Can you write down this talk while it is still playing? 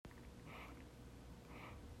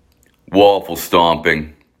Waffle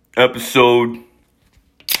Stomping, episode.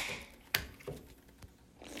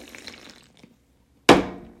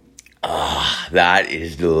 That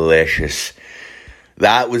is delicious.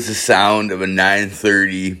 That was the sound of a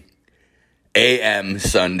 9:30 a.m.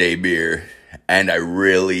 Sunday beer, and I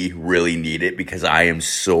really, really need it because I am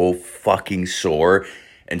so fucking sore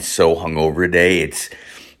and so hungover today.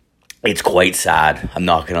 It's quite sad. I'm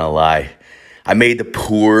not gonna lie. I made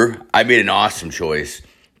an awesome choice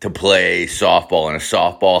to play softball in a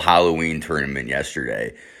softball Halloween tournament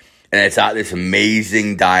yesterday. And it's at this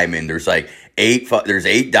amazing diamond. There's like eight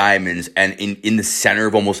diamonds, and in the center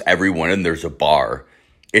of almost every one of them, there's a bar.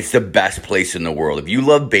 It's the best place in the world. If you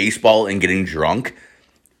love baseball and getting drunk,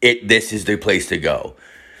 this is the place to go.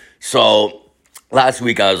 So last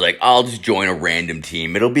week I was like, I'll just join a random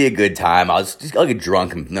team. It'll be a good time. I'll get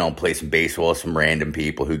drunk and play some baseball with some random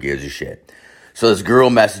people. Who gives a shit? So this girl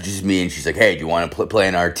messages me and she's like, hey, do you want to play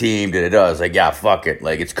in our team? I was like, yeah, fuck it.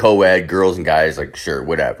 Like, it's co-ed, girls and guys, like, sure,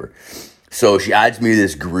 whatever. So she adds me to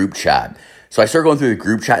this group chat. So I start going through the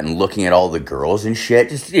group chat and looking at all the girls and shit,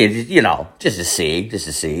 just to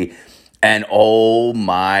see. And oh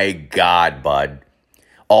my God, bud.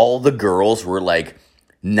 All the girls were like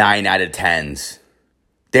 9 out of 10s.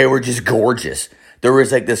 They were just gorgeous. There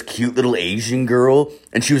was like this cute little Asian girl,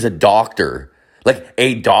 and she was a doctor.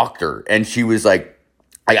 And she was like,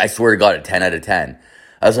 I swear to God, a 10 out of 10.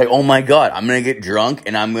 I was like, oh my God, I'm going to get drunk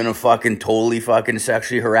and I'm going to totally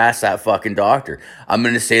sexually harass that fucking doctor. I'm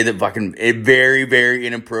going to say that very, very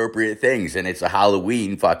inappropriate things. And it's a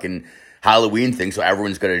Halloween thing, so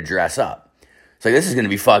everyone's going to dress up. It's like, this is going to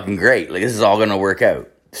be fucking great. Like, this is all going to work out.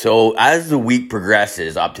 So as the week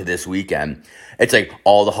progresses up to this weekend, it's like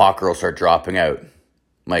all the hot girls start dropping out. I'm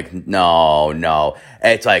like, no.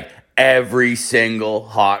 It's like, every single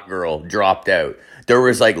hot girl dropped out. There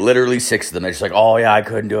was like literally 6 of them. They're just like, oh yeah, I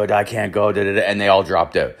couldn't do it. I can't go. And they all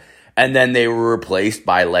dropped out. And then they were replaced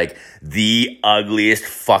by like the ugliest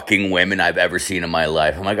fucking women I've ever seen in my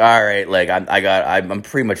life. I'm like, all right, like I'm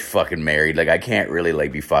pretty much fucking married. Like I can't really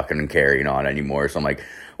like be fucking and carrying on anymore. So I'm like,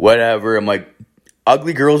 whatever. I'm like,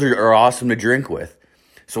 ugly girls are awesome to drink with.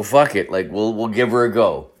 So fuck it. Like we'll give her a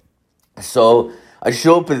go. So I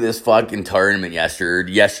show up at this fucking tournament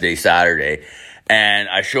yesterday, Saturday, and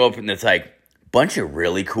I show up and it's like a bunch of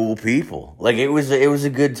really cool people. Like it was a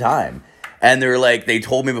good time. And they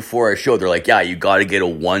told me before I showed, they're like, yeah, you got to get a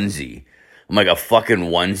onesie. I'm like, a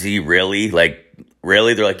fucking onesie, really? Like,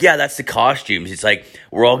 really? They're like, yeah, that's the costumes. It's like,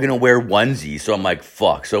 we're all going to wear onesies. So I'm like,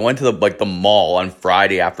 fuck. So I went to the mall on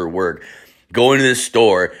Friday after work, go into the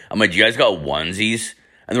store. I'm like, you guys got onesies?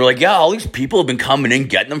 And they're like, yeah, all these people have been coming in,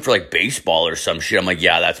 getting them for like baseball or some shit. I'm like,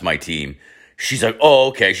 yeah, that's my team. She's like, oh,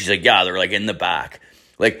 okay. She's like, yeah, they're like in the back.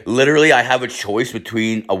 Like literally I have a choice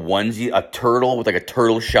between a onesie, a turtle with like a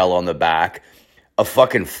turtle shell on the back, a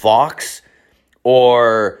fucking fox,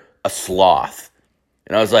 or a sloth.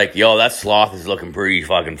 And I was like, yo, that sloth is looking pretty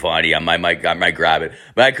fucking funny. I might grab it.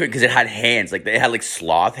 But I couldn't because it had hands. Like they had like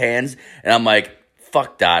sloth hands. And I'm like,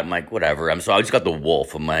 fuck that. I'm like, whatever. So I just got the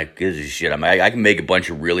wolf. I'm like, this is shit. I can make a bunch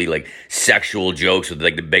of really like sexual jokes with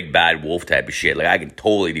like the big bad wolf type of shit. Like I can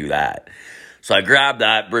totally do that. So I grabbed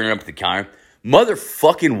that, bring it up to the counter.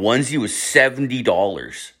 Motherfucking onesie was $70.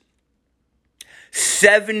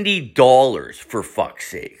 $70 for fuck's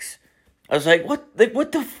sakes. I was like, what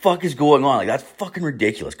the fuck is going on? Like that's fucking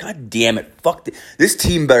ridiculous. God damn it. Fuck this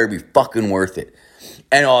team better be fucking worth it.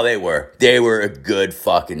 And they were a good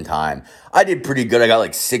fucking time. I did pretty good. I got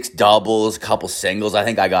like 6 doubles, a couple singles. I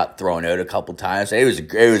think I got thrown out a couple times. It was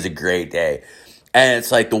a great day. And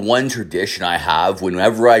it's like the one tradition I have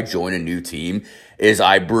whenever I join a new team is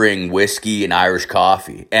I bring whiskey and Irish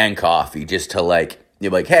coffee just to like,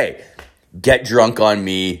 hey, get drunk on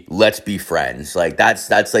me. Let's be friends. Like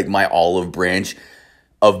that's like my olive branch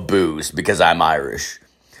of booze because I'm Irish.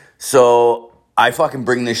 So I fucking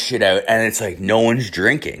bring this shit out, and it's like, no one's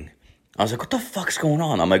drinking. I was like, what the fuck's going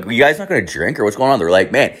on? I'm like, you guys not going to drink, or what's going on? They're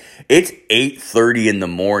like, man, it's 8:30 in the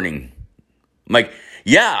morning. I'm like,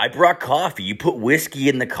 yeah, I brought coffee. You put whiskey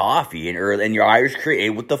in the coffee, and your Irish cream. Hey,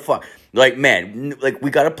 what the fuck? Like, man, like,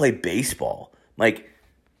 we got to play baseball. Like,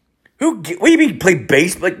 what do you mean play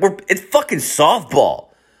baseball? Like, it's fucking softball.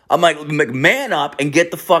 I'm like, man up and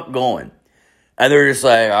get the fuck going. And they're just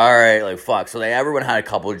like, all right, like, fuck. So everyone had a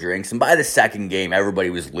couple of drinks. And by the second game, everybody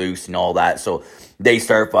was loose and all that. So they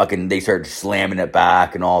start slamming it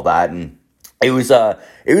back and all that. And it was a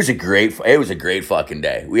great fucking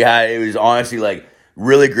day. It was honestly like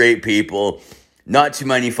really great people. Not too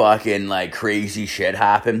many fucking like crazy shit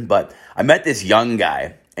happened. But I met this young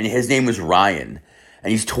guy and his name was Ryan.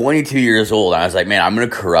 And he's 22 years old. And I was like, man, I'm going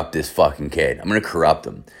to corrupt this fucking kid. I'm going to corrupt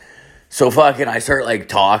him. So fucking, I start like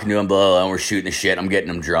talking to him, blah, blah, blah, and we're shooting the shit. I'm getting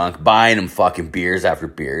him drunk, buying him fucking beers after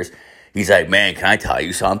beers. He's like, man, can I tell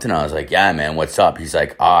you something? I was like, yeah, man, what's up? He's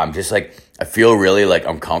like, I'm just like, I feel really like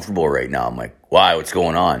uncomfortable right now. I'm like, why? What's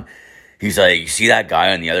going on? He's like, you see that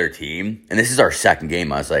guy on the other team? And this is our second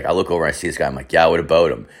game. I was like, I look over and I see this guy. I'm like, yeah, what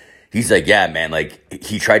about him? He's like, yeah, man, like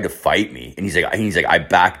he tried to fight me. And he's like, I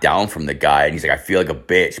backed down from the guy. And he's like, I feel like a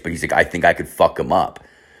bitch, but he's like, I think I could fuck him up.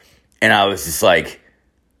 And I was just like,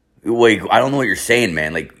 wait, I don't know what you're saying,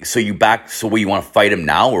 man. Like, so you want to fight him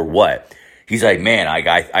now or what? He's like, man,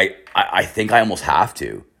 I think I almost have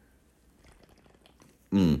to.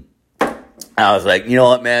 And I was like, you know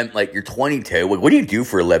what, man? Like, you're 22. Like, what do you do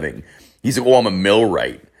for a living? He's like, well, I'm a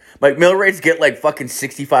millwright. Like, millwrights get like fucking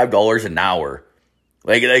 $65 an hour.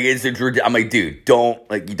 Like I'm like, dude,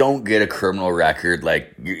 you don't get a criminal record.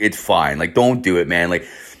 Like, it's fine. Like, don't do it, man. Like,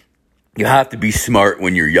 you have to be smart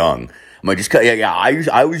when you're young. I'm like,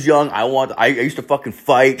 I was young. I used to fucking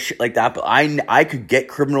fight shit like that, but I could get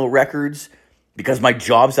criminal records because my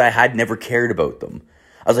jobs I had never cared about them.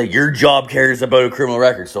 I was like, your job cares about a criminal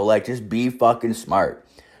record, so like, just be fucking smart.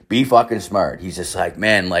 Be fucking smart. He's just like,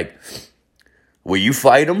 man, like, will you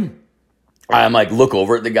fight him? I'm like, look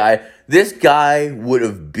over at the guy. This guy would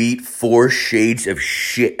have beat 4 shades of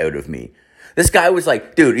shit out of me. This guy was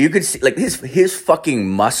like, dude, you could see, like, his fucking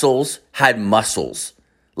muscles had muscles.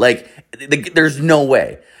 Like, there's no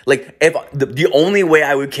way. Like, if the only way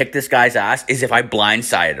I would kick this guy's ass is if I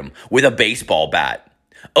blindsided him with a baseball bat.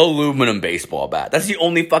 Aluminum baseball bat. That's the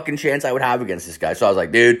only fucking chance I would have against this guy. So I was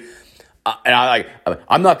like, dude,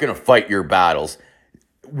 I'm not going to fight your battles.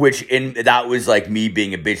 That was like me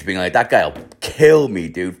being a bitch, being like, that guy'll kill me,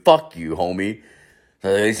 dude. Fuck you, homie.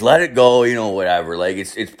 So just let it go, whatever. Like,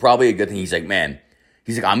 it's probably a good thing. He's like, man,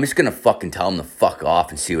 I'm just going to fucking tell him to fuck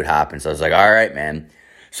off and see what happens. So I was like, all right, man.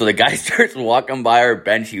 So the guy starts walking by our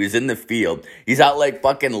bench. He was in the field. He's out like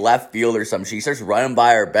fucking left field or something. He starts running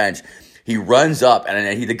by our bench. He runs up, and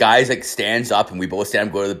then the guy's like stands up, and we both stand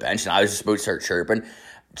up, go to the bench, and I was just about to start chirping.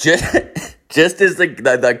 Just as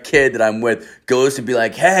the kid that I'm with goes to be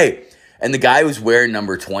like, hey, and the guy was wearing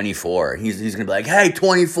number 24. He's going to be like, hey,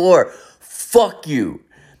 24, fuck you.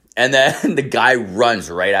 And then the guy runs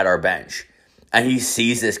right at our bench, and he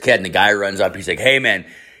sees this kid, and the guy runs up. He's like, hey, man.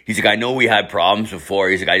 He's like, I know we had problems before.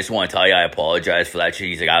 He's like, I just want to tell you I apologize for that shit.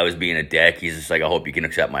 He's like, I was being a dick. He's just like, I hope you can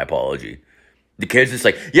accept my apology. The kid's just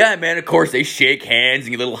like, yeah, man, of course. They shake hands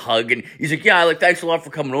and a little hug. And he's like, yeah, like, thanks a lot for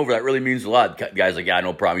coming over. That really means a lot. The guy's like, yeah,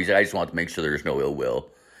 no problem. He's like, I just want to make sure there's no ill will.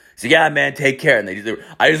 He's like, yeah, man, take care. And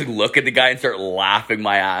I just look at the guy and start laughing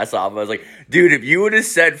my ass off. I was like, dude, if you would have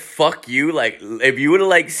said fuck you, like, if you would have,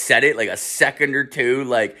 like, said it, like, a second or two,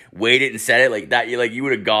 like, waited and said it like that, you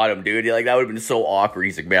would have got him, dude. Like, that would have been so awkward.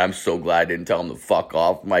 He's like, man, I'm so glad I didn't tell him to fuck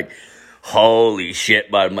off. I'm like, holy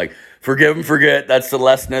shit, bud. I'm like, forgive and forget. That's the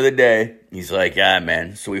lesson of the day. He's like, yeah,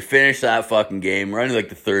 man. So we finished that fucking game. We're into, like,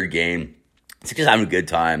 the third game. It's just having a good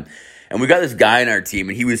time. And we got this guy in our team,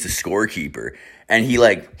 and he was the scorekeeper. And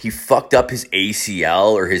he fucked up his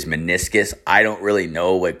ACL or his meniscus. I don't really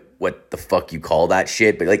know what the fuck you call that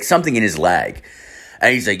shit, but like something in his leg.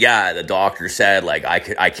 And he's like, yeah, the doctor said like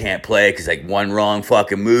I can't play because like one wrong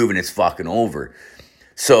fucking move and it's fucking over.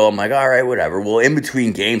 So I'm like, all right, whatever. Well, in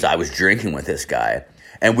between games, I was drinking with this guy.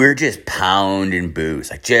 And we were just pounding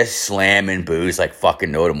booze, like just slamming booze like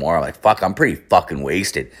fucking no tomorrow. I'm like, fuck, I'm pretty fucking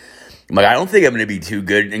wasted. I'm like, I don't think I'm going to be too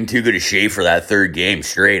good a shape for that third game,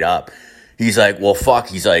 straight up. He's like, well, fuck.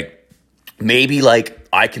 He's like, maybe like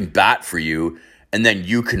I can bat for you and then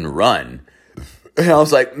you can run. And I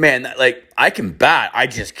was like, man, like I can bat. I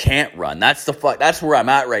just can't run. That's where I'm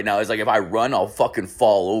at right now. It's like, if I run, I'll fucking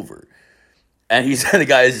fall over. And the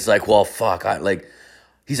guy is just like, well, fuck.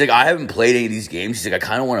 He's like, I haven't played any of these games. He's like, I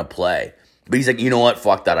kind of want to play. But he's like, you know what?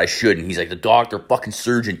 Fuck that. I shouldn't. He's like, the doctor, fucking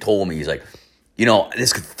surgeon told me. He's like,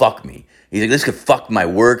 this could fuck me. He's like, this could fuck my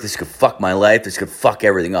work. This could fuck my life. This could fuck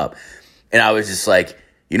everything up. And I was just like,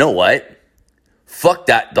 you know what? Fuck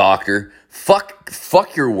that doctor.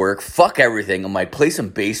 Fuck your work. Fuck everything. I'm like, play some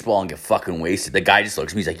baseball and get fucking wasted. The guy just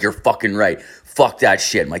looks at me. He's like, you're fucking right. Fuck that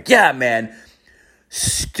shit. I'm like, yeah, man.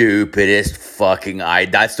 Stupidest fucking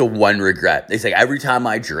that's the one regret. It's like every time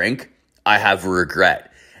I drink, I have a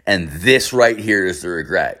regret. And this right here is the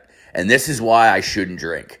regret. And this is why I shouldn't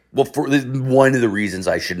drink. Well, for one of the reasons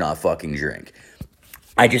I should not fucking drink.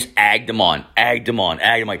 I just egged him on.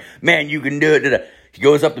 Like, man, you can do it. He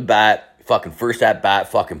goes up to bat, fucking first at bat,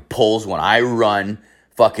 fucking pulls when I run,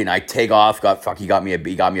 fucking I take off, he got me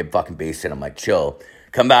a fucking base hit. I'm like, chill.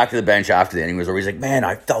 Come back to the bench after the inning was over. He's like, man,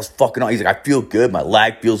 I felt fucking on. He's like, I feel good. My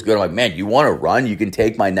leg feels good. I'm like, man, you want to run? You can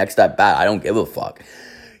take my next at bat. I don't give a fuck.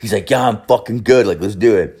 He's like, yeah, I'm fucking good. Like, let's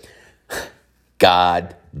do it.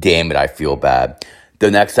 God damn it, I feel bad.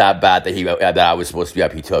 The next at bat that I was supposed to be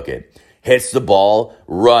up, he took it. Hits the ball,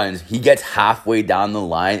 runs. He gets halfway down the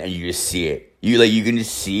line, and you just see it. You can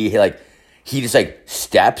just see he just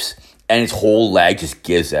steps, and his whole leg just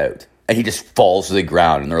gives out, and he just falls to the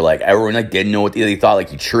ground. And they're like, everyone didn't know what they thought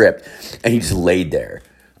he tripped, and he just laid there.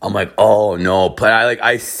 I'm like, oh no! But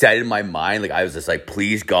I said in my mind, I was just like,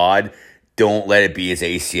 please God, don't let it be his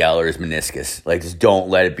ACL or his meniscus. Just don't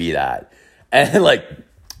let it be that. And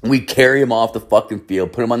we carry him off the fucking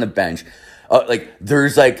field, put him on the bench.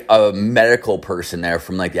 There's a medical person there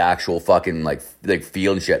from the actual fucking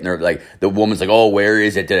field and shit, and they're the woman's like, oh, where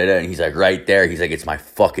is it? Da-da-da. And he's right there. He's it's my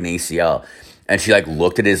fucking ACL. And she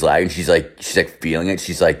looked at his leg, and she's feeling it.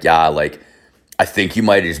 She's yeah, I think you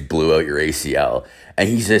might have just blew out your ACL. And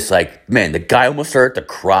he's just man, the guy almost started to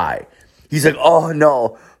cry. He's oh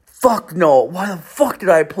no, fuck no, why the fuck did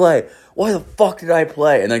I play? Why the fuck did I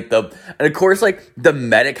play? And and of course the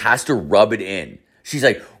medic has to rub it in. She's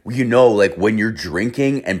when you're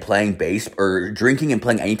drinking and playing drinking and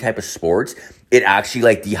playing any type of sports, it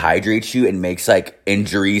actually dehydrates you and makes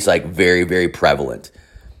injuries very, very prevalent.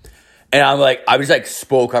 And I'm I was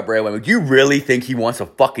spoke up right away. Do you really think he wants to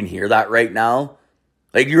fucking hear that right now?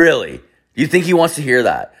 Really? You think he wants to hear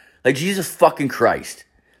that? Jesus fucking Christ.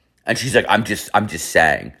 And she's I'm just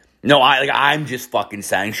saying. No, I'm just fucking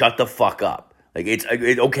saying, shut the fuck up. It's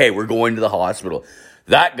okay, we're going to the hospital.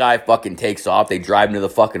 That guy fucking takes off. They drive him to the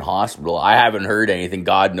fucking hospital. I haven't heard anything.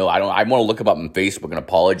 God, no. I want to look him up on Facebook and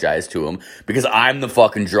apologize to him because I'm the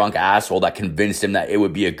fucking drunk asshole that convinced him that it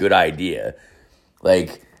would be a good idea.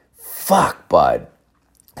 Fuck, bud.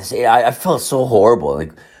 See, I felt so horrible.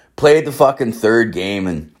 Played the fucking third game,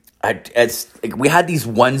 and we had these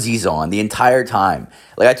onesies on the entire time.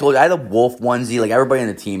 I told you, I had a Wolf onesie. Everybody on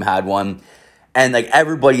the team had one, and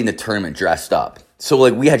everybody in the tournament dressed up.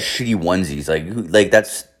 So we had shitty onesies.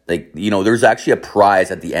 That's there's actually a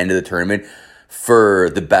prize at the end of the tournament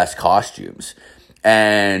for the best costumes,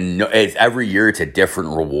 and it's every year it's a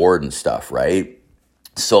different reward and stuff, right?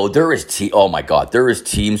 So there was oh my god, there was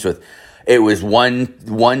teams with. It was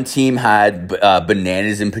one team had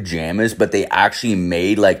bananas in pajamas, but they actually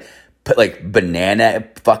made banana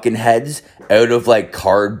fucking heads out of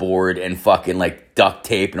cardboard and fucking duct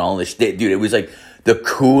tape and all this shit. Dude, it was the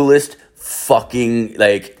coolest fucking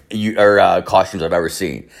costumes I've ever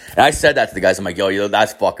seen. And I said that to the guys. I'm yo,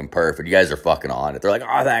 that's fucking perfect. You guys are fucking on it. They're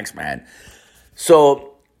oh, thanks, man. So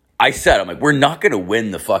I said, I'm we're not going to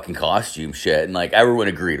win the fucking costume shit. And everyone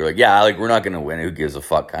agreed. We're yeah, we're not going to win. Who gives a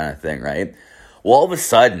fuck kind of thing, right? Well, all of a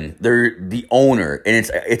sudden, they're the owner, and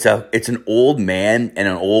it's an old man and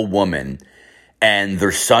an old woman and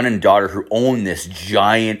their son and daughter who own this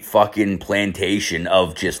giant fucking plantation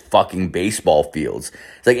of just fucking baseball fields.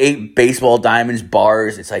 It's 8 baseball diamonds,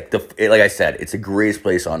 bars. It's like I said, it's the greatest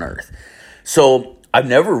place on earth. So I've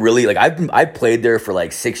never really I've played there for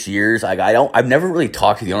 6 years. I've never really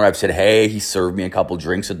talked to the owner. I've said, hey, he served me a couple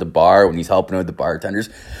drinks at the bar when he's helping out the bartenders,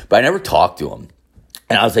 but I never talked to him.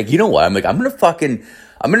 And I was you know what? I'm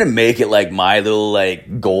I'm gonna make it my little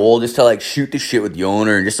goal just to shoot the shit with the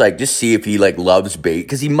owner and just see if he loves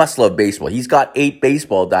because he must love baseball. He's got 8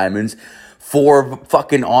 baseball diamonds, 4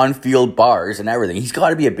 fucking on-field bars and everything. He's got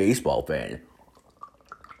to be a baseball fan.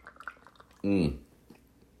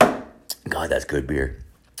 God, that's good beer.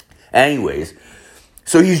 Anyways,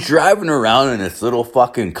 so he's driving around in this little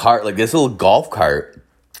fucking cart, this little golf cart,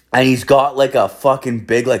 and he's got a fucking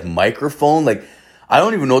big microphone, I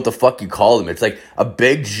don't even know what the fuck you call them. It's a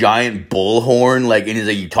big giant bullhorn, and he's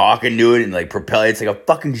you talking to it and propel. It's a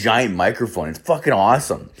fucking giant microphone. It's fucking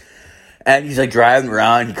awesome. And he's driving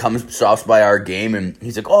around. He stops by our game, and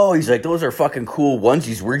he's oh, those are fucking cool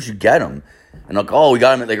onesies. Where'd you get them? And oh, we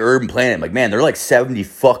got them at Urban Planet. I'm man, they're $70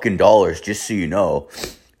 fucking dollars, just so you know.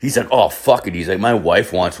 He's oh, fuck it. He's my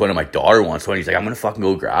wife wants one and my daughter wants one. He's I'm gonna fucking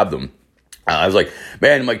go grab them. I was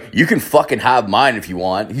man, I'm you can fucking have mine if you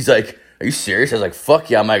want. He's are you serious? I was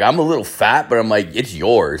fuck yeah. I'm I'm a little fat, but I'm it's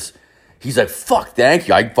yours. He's fuck, thank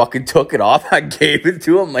you. I fucking took it off. I gave it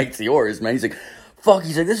to him. It's yours, man. He's fuck.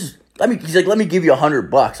 He's this is, let me give you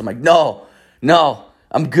 $100. I'm no,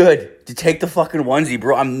 I'm good. To take the fucking onesie,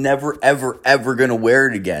 bro. I'm never, ever, ever gonna wear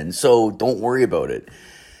it again. So don't worry about it.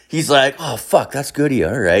 He's oh, fuck, that's good of you.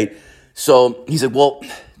 All right. So he's well,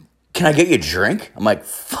 can I get you a drink? I'm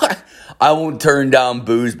fuck. I won't turn down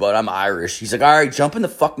booze, but I'm Irish. He's all right, jump in the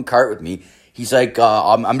fucking cart with me. He's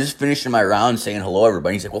I'm just finishing my round saying hello,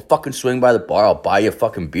 everybody. He's well, fucking swing by the bar. I'll buy you a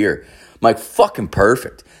fucking beer. I'm fucking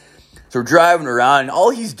perfect. So we're driving around, and all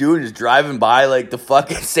he's doing is driving by, like, the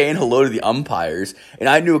fucking saying hello to the umpires. And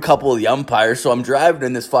I knew a couple of the umpires, so I'm driving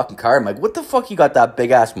in this fucking car. I'm like, what the fuck you got that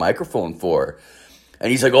big-ass microphone for?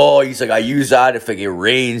 And he's like, I use that if, like, it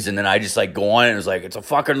rains, and then I just, like, go on, and it's like, it's a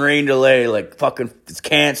fucking rain delay, like, fucking, it's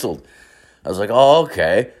canceled. I was like, oh,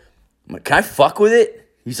 okay. I'm like, can I fuck with it?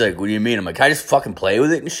 He's like, what do you mean? I'm like, can I just fucking play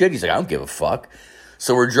with it and shit? He's like, I don't give a fuck.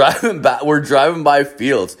 So we're driving by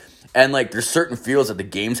fields. And, like, there's certain fields that the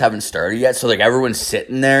games haven't started yet. So, like, everyone's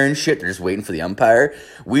sitting there and shit. They're just waiting for the umpire.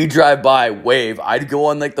 We drive by, wave. I'd go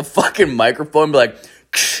on, like, the fucking microphone and be like,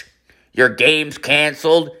 your game's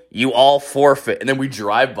canceled. You all forfeit. And then we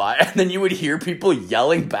drive by. And then you would hear people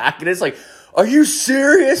yelling back. And it's like, are you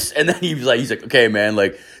serious? And then he's like, okay, man,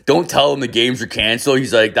 like, don't tell them the games are canceled.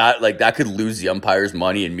 He's like, that could lose the umpire's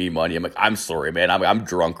money and me money. I'm like, I'm sorry, man. I'm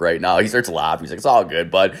drunk right now. He starts laughing. He's like, it's all good,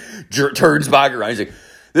 bud. Turns back around. He's like,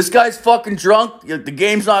 this guy's fucking drunk. The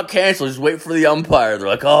game's not canceled. Just wait for the umpire. They're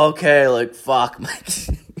like, oh, okay, like, fuck.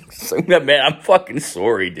 So, man, I'm fucking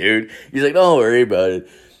sorry, dude. He's like, don't worry about it.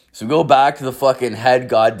 So we go back to the fucking head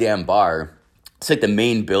goddamn bar. It's like the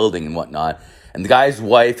main building and whatnot. And the guy's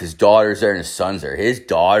wife, his daughter's there, and his son's there. His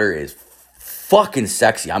daughter is fucking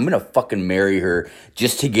sexy. I'm going to fucking marry her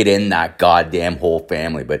just to get in that goddamn whole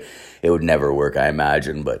family. But it would never work, I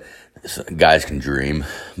imagine. But guys can dream.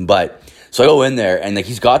 But so I go in there, and like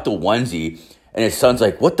he's got the onesie, and his son's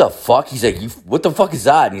like, what the fuck? He's like, what the fuck is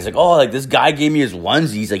that? And he's like, oh, like this guy gave me his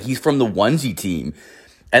onesie. He's like, he's from the onesie team.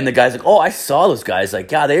 And the guy's like, oh, I saw those guys. Like,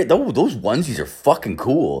 yeah, those onesies are fucking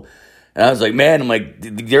cool. And I was like, man, I'm like,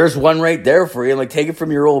 there's one right there for you. I'm like, take it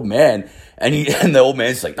from your old man. And the old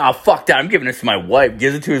man's like, nah, fuck that. I'm giving this to my wife.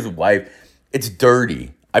 Gives it to his wife. It's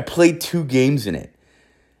dirty. I played 2 games in it.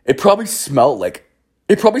 It probably smelled like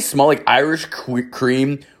Irish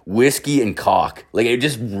cream, whiskey, and cock. Like, it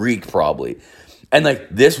just reeked probably. And, like,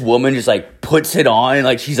 this woman just, like, puts it on, and,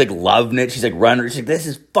 like, she's, like, loving it. She's, like, running. She's like, this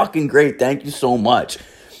is fucking great. Thank you so much.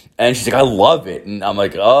 And she's like, I love it. And I'm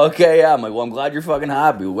like, okay, yeah. I'm like, well, I'm glad you're fucking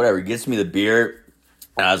happy. Whatever. He gets me the beer.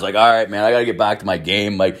 And I was like, all right, man, I got to get back to my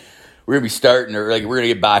game. Like, we're going to be starting, or, like, we're going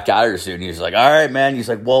to get back at her soon. He's like, all right, man. He's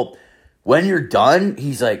like, well, when you're done,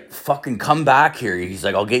 he's like, fucking come back here. He's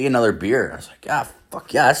like, I'll get you another beer. And I was like, yeah,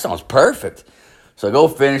 fuck yeah, that sounds perfect. So I go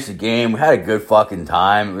finish the game. We had a good fucking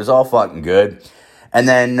time. It was all fucking good. And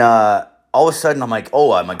then all of a sudden, I'm like,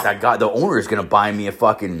 that guy, the owner is gonna buy me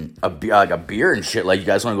a beer and shit. Like, you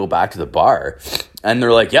guys want to go back to the bar? And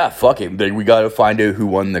they're like, yeah, fuck it. We got to find out who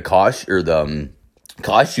won the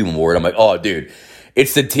costume award. I'm like, oh, dude,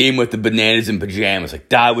 it's the team with the bananas and pajamas. Like,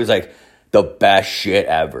 that was like the best shit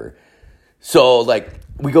ever. So like,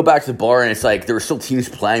 we go back to the bar, and it's like there were still teams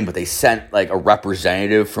playing, but they sent like a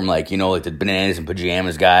representative from like, you know, like the bananas and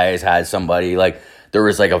pajamas guys had somebody. Like, there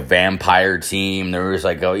was like a vampire team. There was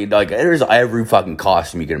like there's every fucking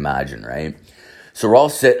costume you can imagine, right? So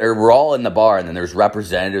we're all in the bar, and then there's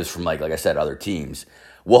representatives from like I said, other teams.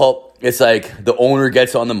 Well, it's like the owner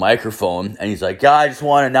gets on the microphone, and he's like, yeah, I just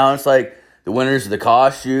want to announce like the winners of the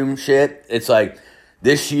costume shit. It's like,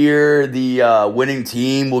 this year the winning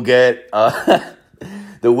team will get a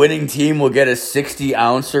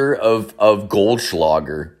 60-ouncer of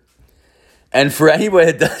Goldschlager. And for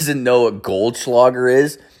anybody that doesn't know what Goldschlager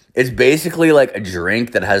is, it's basically like a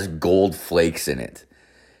drink that has gold flakes in it.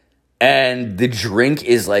 And the drink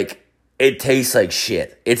is like, it tastes like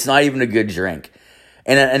shit. It's not even a good drink.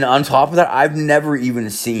 And on top of that, I've never even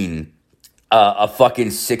seen a fucking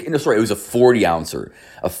it was a 40-ouncer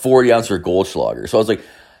Goldschlager. So I was like,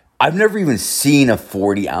 I've never even seen a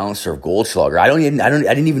 40-ouncer of Goldschlager. I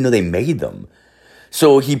didn't even know they made them.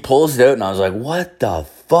 So he pulls it out, and I was like, what the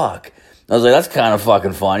fuck? I was like, that's kind of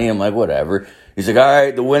fucking funny. I'm like, whatever. He's like, all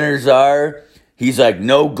right, the winners are, he's like,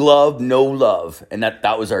 no glove, no love. And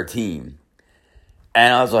that was our team.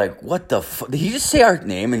 And I was like, what the fuck? Did he just say our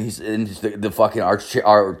name? And the fucking,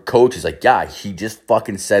 our coach is like, yeah, he just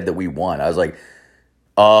fucking said that we won. I was like,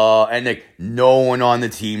 and like, no one on the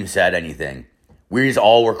team said anything. We just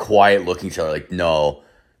all were quiet looking at each other like, no,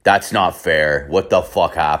 that's not fair. What the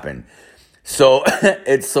fuck happened? So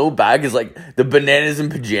it's so bad because like the bananas and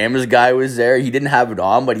pajamas guy was there. He didn't have it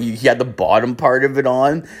on, but he had the bottom part of it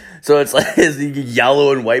on. So it's like his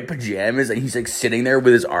yellow and white pajamas, and he's like sitting there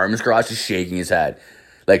with his arms crossed, just shaking his head.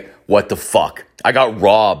 Like, what the fuck? I got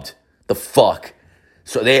robbed. The fuck?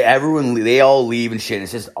 So they all leave and shit. And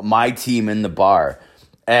it's just my team in the bar.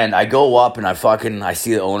 And I go up and I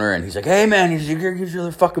see the owner, and he's like, hey man, here's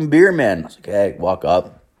your fucking beer, man. I was like, hey, walk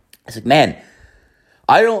up. I was like, man,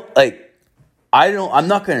 I'm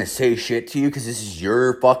not going to say shit to you because this is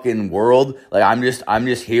your fucking world. Like, I'm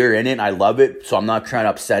just here in it, and I love it, so I'm not trying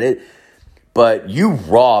to upset it. But you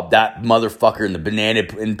robbed that motherfucker in the banana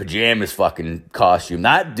in pajamas fucking costume.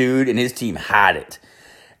 That dude and his team had it.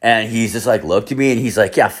 And he's just like, looked at me and he's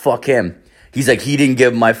like, yeah, fuck him. He's like, he didn't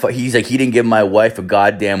give my wife a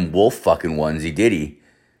goddamn wolf fucking onesie, did he?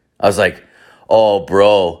 I was like, oh,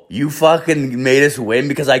 bro, you fucking made us win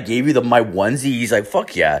because I gave you my onesie? He's like,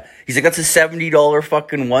 fuck yeah. He's like, that's a $70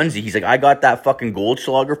 fucking onesie. He's like, I got that fucking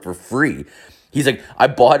Goldschlager for free. He's like, I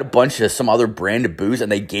bought a bunch of some other brand of booze and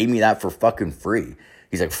they gave me that for fucking free.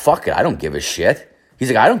 He's like, fuck it, I don't give a shit. He's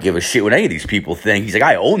like, I don't give a shit what any of these people think. He's like,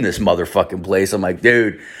 I own this motherfucking place. I'm like,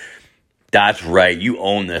 dude, that's right. You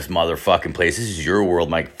own this motherfucking place. This is your world.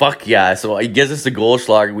 I'm like, fuck yeah. So he gives us the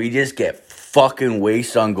Goldschlager. We just get fucking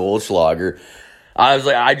wasted on Goldschlager. I was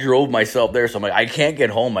like, I drove myself there. So I'm like, I can't get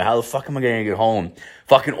home. Like, how the fuck am I going to get home?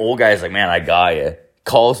 Fucking old guy's like, man, I got you.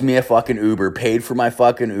 Calls me a fucking Uber, paid for my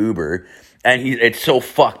fucking Uber. And it's so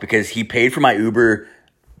fucked because he paid for my Uber,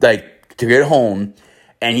 like, to get home,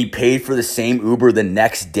 and he paid for the same Uber the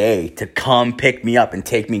next day to come pick me up and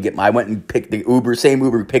take me I went and picked the Uber, same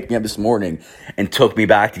Uber picked me up this morning and took me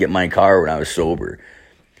back to get my car when I was sober.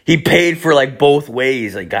 He paid for, like, both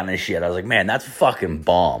ways, like, kind of shit. I was like, man, that's fucking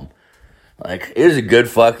bomb. Like, it was a good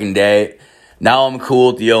fucking day. Now I'm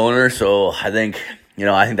cool with the owner, so I think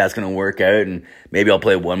that's going to work out, and maybe I'll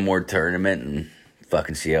play one more tournament and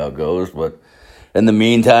fucking see how it goes. But in the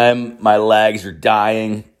meantime, my legs are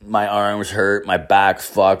dying, my arms hurt, my back's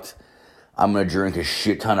fucked. I'm gonna drink a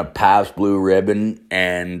shit ton of Pabst Blue Ribbon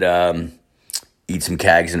and eat some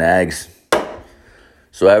Cags and eggs.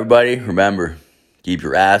 So everybody, remember, keep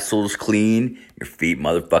your assholes clean, your feet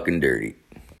motherfucking dirty.